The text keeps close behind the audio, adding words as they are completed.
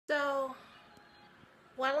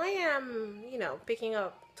while I am, picking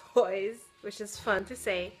up toys, which is fun to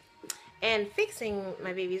say, and fixing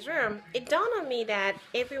my baby's room, it dawned on me that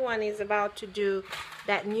everyone is about to do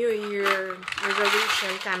that New Year resolution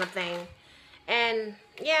kind of thing. And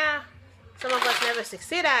yeah, some of us never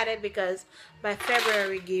succeed at it because by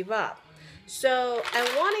February we give up. So I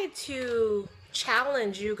wanted to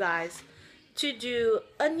challenge you guys to do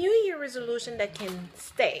a New Year resolution that can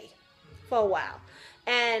stay for a while.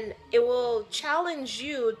 And it will challenge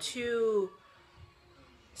you to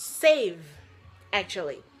save,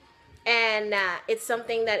 actually. And it's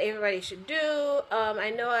something that everybody should do. I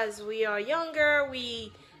know as we are younger,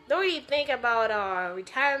 we don't really think about our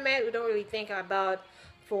retirement. We don't really think about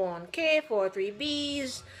 401k,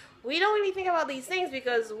 403bs. We don't really think about these things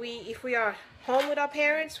because if we are home with our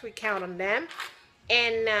parents, we count on them.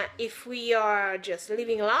 And if we are just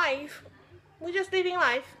living life, we're just living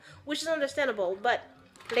life, which is understandable. But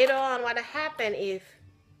later on, what will happen if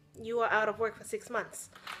you are out of work for 6 months?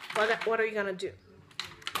 What are you gonna do?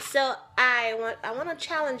 So I want to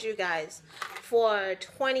challenge you guys for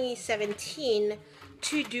 2017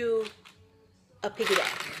 to do a piggy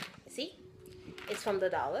bank. See, it's from the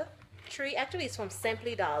Dollar Tree. Actually, it's from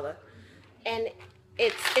Simply Dollar, and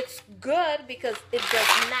it's good because it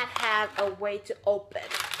does not have a way to open.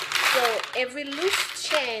 So every loose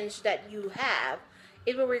change that you have,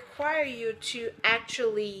 it will require you to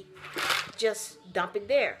actually just dump it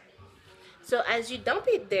there. So as you dump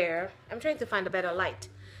it there, I'm trying to find a better light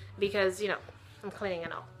because, I'm cleaning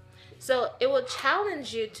and all. So it will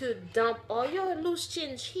challenge you to dump all your loose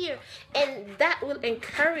change here, and that will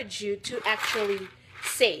encourage you to actually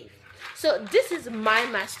save. So this is my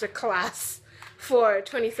master class for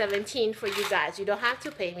 2017 for you guys. You don't have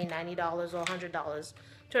to pay me $90 or $100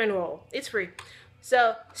 to enroll. It's free.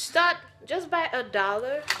 So start just by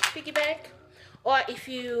 $1 piggy bank, or if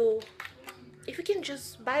you can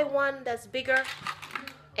just buy one that's bigger,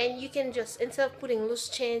 and you can just, instead of putting loose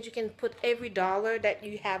change, you can put every dollar that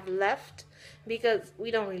you have left, because we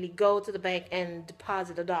don't really go to the bank and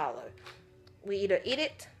deposit $1. We either eat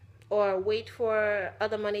it or wait for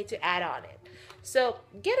other money to add on it. So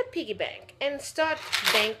get a piggy bank and start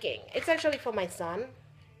banking. It's actually for my son.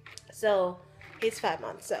 So he's 5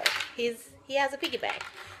 months, so he has a piggy bank.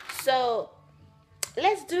 So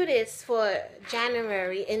let's do this for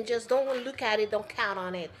January, and just don't look at it, don't count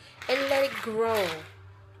on it, and let it grow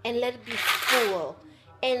and let it be full.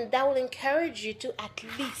 And that will encourage you to at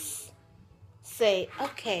least say,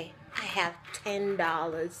 okay, I have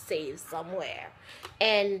 $10 saved somewhere.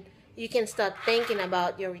 And you can start thinking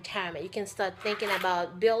about your retirement. You can start thinking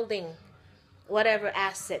about building whatever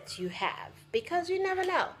assets you have, because you never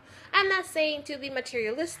know. I'm not saying to be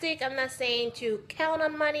materialistic. I'm not saying to count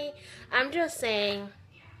on money. I'm just saying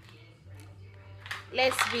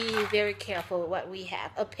let's be very careful with what we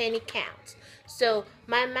have. A penny counts. So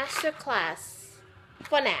my master class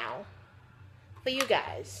for now, for you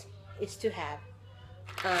guys, is to have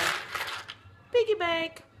a piggy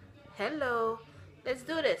bank. Hello. Let's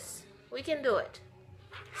do this. We can do it.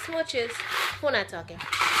 Smooches. We're not talking.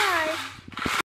 Bye.